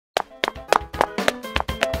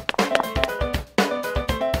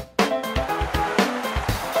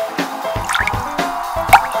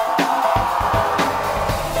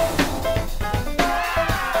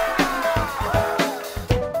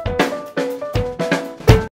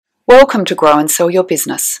Welcome to Grow and Sell Your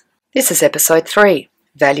Business. This is Episode 3,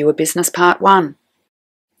 Value a Business Part 1.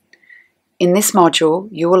 In this module,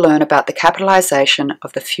 you will learn about the capitalisation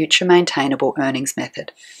of the future maintainable earnings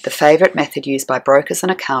method, the favourite method used by brokers and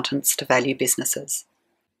accountants to value businesses.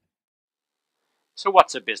 So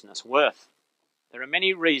what's a business worth? There are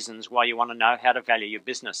many reasons why you want to know how to value your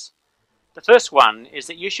business. The first one is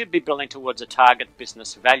that you should be building towards a target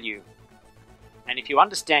business value. And if you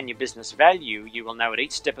understand your business value, you will know at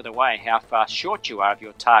each step of the way how far short you are of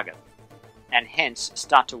your target, and hence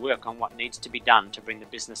start to work on what needs to be done to bring the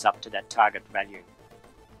business up to that target value.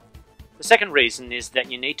 The second reason is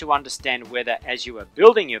that you need to understand whether, as you are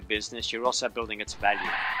building your business, you're also building its value.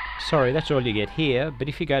 Sorry, that's all you get here, but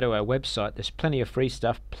if you go to our website, there's plenty of free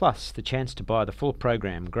stuff, plus the chance to buy the full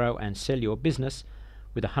program, Grow and Sell Your Business,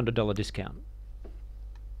 with a $100 discount.